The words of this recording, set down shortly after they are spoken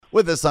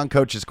With us on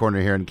Coach's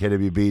Corner here in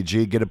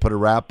KWBG, get to put a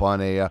wrap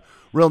on a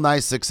real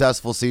nice,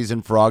 successful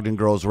season for Ogden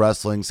Girls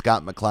Wrestling.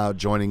 Scott McCloud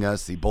joining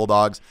us, the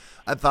Bulldogs.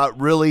 I thought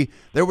really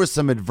there was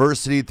some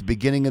adversity at the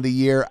beginning of the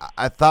year.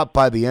 I thought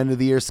by the end of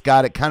the year,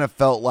 Scott, it kind of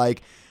felt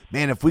like,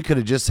 man, if we could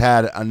have just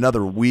had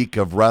another week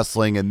of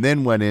wrestling and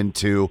then went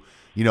into,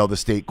 the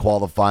state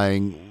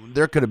qualifying,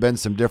 there could have been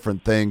some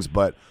different things.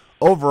 But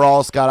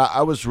overall, Scott,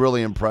 I was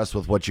really impressed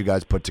with what you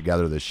guys put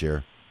together this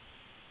year.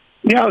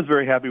 Yeah, I was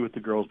very happy with the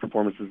girls'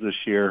 performances this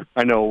year.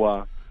 I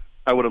know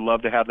I would have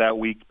loved to have that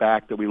week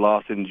back that we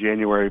lost in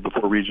January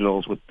before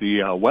regionals with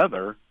the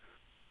weather.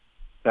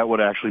 That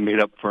would have actually made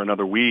up for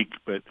another week.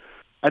 But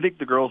I think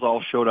the girls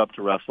all showed up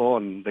to wrestle,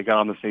 and they got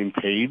on the same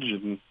page,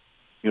 and,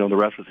 the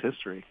rest is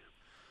history.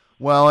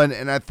 Well,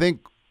 and I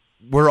think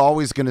we're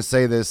always going to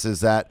say this, is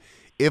that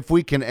if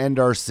we can end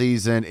our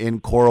season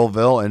in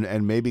Coralville,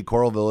 and maybe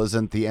Coralville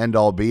isn't the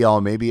end-all,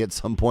 be-all, maybe at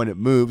some point it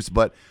moves,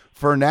 but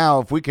for now,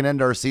 if we can end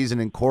our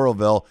season in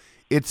Coralville,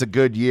 it's a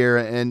good year,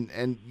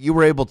 and you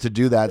were able to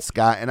do that,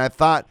 Scott, and I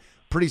thought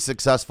pretty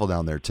successful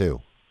down there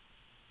too.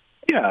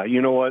 Yeah,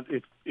 you know what?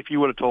 If you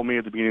would have told me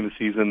at the beginning of the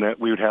season that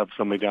we would have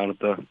somebody down at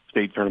the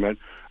state tournament,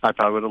 I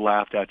probably would have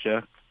laughed at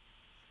you.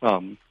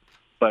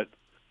 But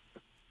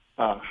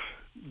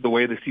the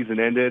way the season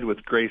ended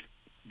with Grace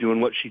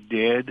doing what she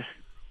did,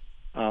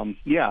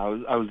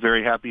 I was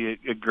very happy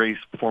at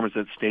Grace's performance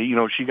at state.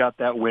 She got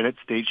that win at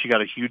state. She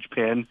got a huge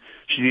pin.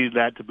 She needed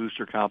that to boost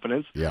her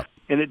confidence. Yeah.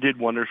 And it did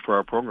wonders for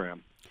our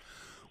program.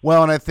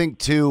 Well, and I think,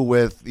 too,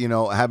 with,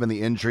 having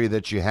the injury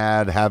that you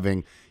had,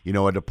 having,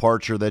 a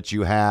departure that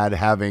you had,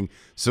 having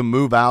some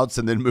move-outs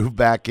and then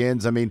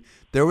move-back-ins, I mean,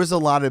 there was a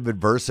lot of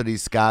adversity,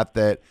 Scott,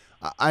 that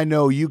I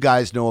know you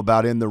guys know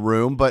about in the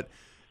room, but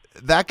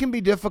that can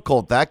be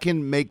difficult. That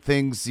can make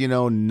things,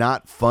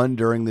 not fun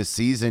during the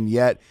season,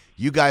 yet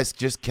you guys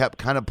just kept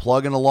kind of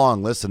plugging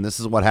along. Listen, this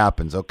is what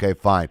happens. Okay,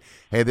 fine.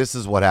 Hey, this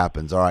is what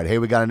happens. All right. Hey,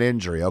 we got an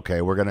injury. Okay,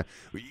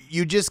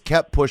 you just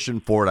kept pushing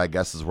forward, I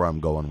guess is where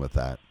I'm going with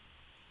that.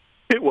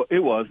 It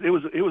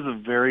was a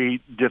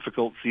very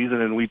difficult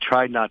season, and we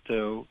tried not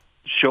to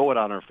show it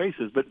on our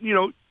faces, but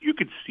you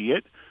could see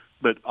it.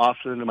 But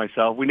Austin and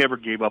myself, we never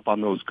gave up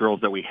on those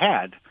girls that we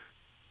had.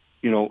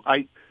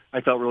 I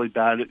felt really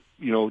bad at,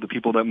 the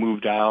people that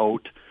moved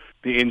out.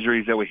 The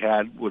injuries that we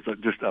had was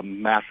just a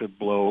massive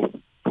blow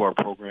to our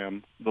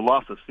program. The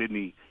loss of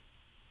Sydney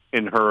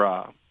and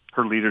her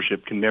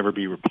leadership can never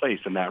be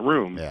replaced in that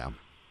room. Yeah.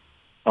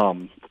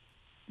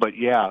 But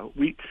yeah,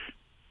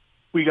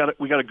 we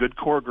got a good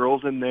core of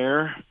girls in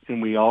there,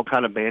 and we all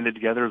kind of banded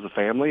together as a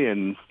family,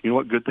 and you know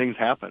what? Good things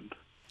happened.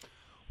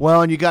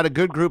 Well, and you got a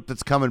good group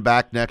that's coming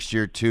back next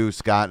year too,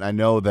 Scott. And I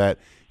know that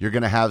you're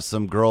going to have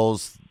some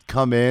girls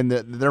come in.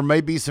 There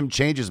may be some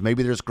changes.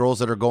 Maybe there's girls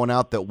that are going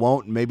out that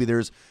won't, and maybe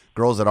there's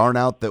girls that aren't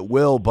out that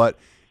will. But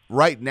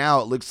right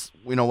now, it looks,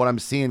 what I'm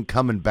seeing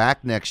coming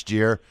back next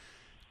year.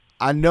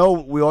 I know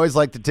we always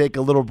like to take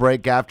a little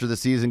break after the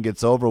season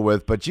gets over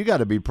with, but you got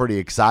to be pretty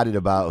excited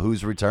about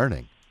who's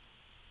returning.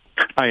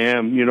 I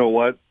am. You know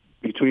what?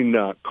 Between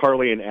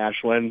Carly and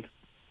Ashlyn,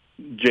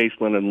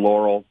 Jacelyn and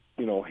Laurel,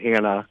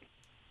 Hannah,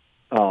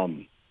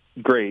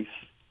 Grace,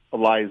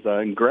 Eliza,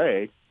 and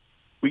Gray,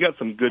 we got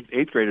some good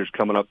eighth graders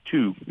coming up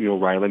too.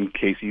 Rylan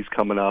Casey's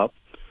coming up.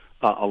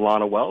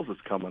 Alana Wells is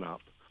coming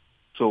up.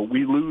 So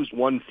we lose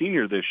one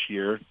senior this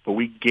year, but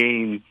we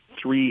gain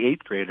 3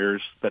 eighth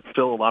graders that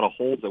fill a lot of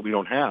holes that we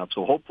don't have.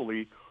 So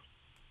hopefully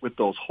with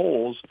those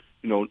holes,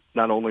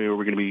 not only are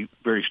we going to be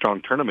a very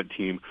strong tournament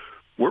team,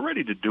 we're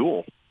ready to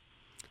duel.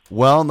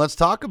 Well, and let's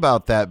talk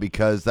about that,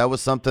 because that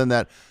was something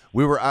that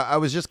I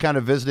was just kind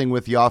of visiting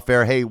with you off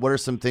air. Hey, what are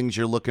some things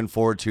you're looking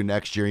forward to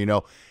next year?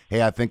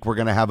 Hey, I think we're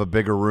going to have a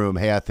bigger room.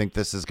 Hey, I think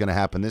this is going to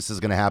happen. This is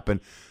going to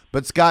happen.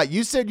 But Scott,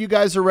 you said you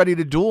guys are ready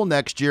to duel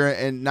next year,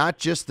 and not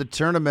just the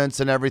tournaments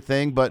and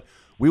everything, but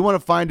we want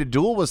to find a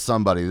duel with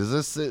somebody.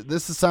 This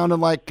is sounding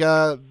like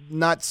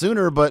not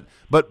sooner, but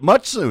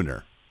much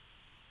sooner.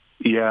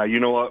 Yeah, you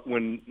know what?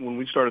 When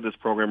we started this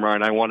program,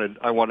 Ryan,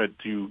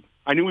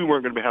 I knew we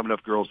weren't going to have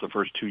enough girls the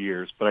first 2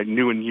 years, but I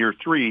knew in year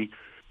 3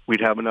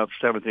 we'd have enough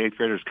 7th and 8th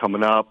graders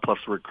coming up, plus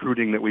the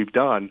recruiting that we've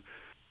done.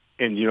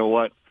 And you know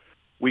what?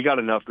 We got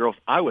enough girls.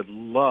 I would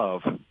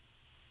love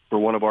for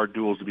one of our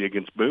duels to be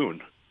against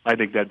Boone. I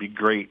think that'd be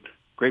great.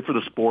 Great for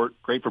the sport,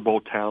 great for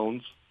both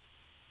towns.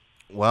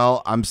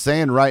 Well, I'm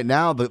saying right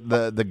now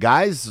the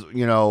guys,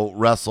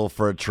 wrestle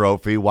for a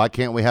trophy. Why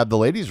can't we have the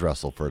ladies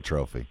wrestle for a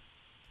trophy?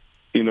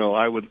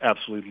 I would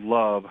absolutely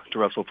love to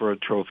wrestle for a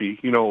trophy.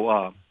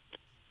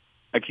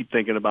 I keep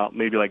thinking about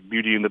maybe like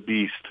Beauty and the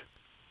Beast,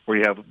 where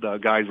you have the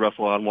guys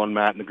wrestle on one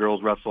mat and the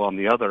girls wrestle on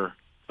the other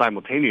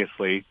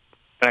simultaneously,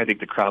 and I think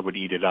the crowd would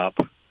eat it up.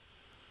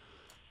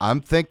 I'm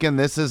thinking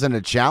this isn't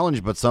a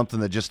challenge, but something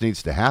that just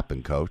needs to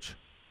happen, Coach.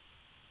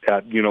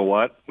 Yeah, you know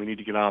what? We need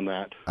to get on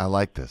that. I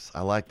like this.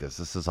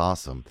 This is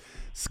awesome.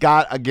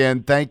 Scott,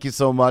 again, thank you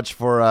so much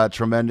for a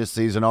tremendous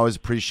season. Always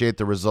appreciate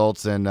the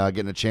results and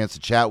getting a chance to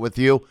chat with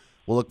you.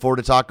 We'll look forward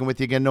to talking with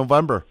you again in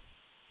November.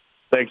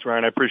 Thanks,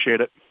 Ryan. I appreciate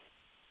it.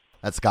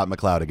 That's Scott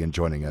McCloud again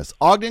joining us.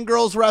 Ogden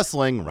Girls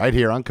Wrestling right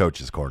here on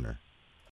Coach's Corner.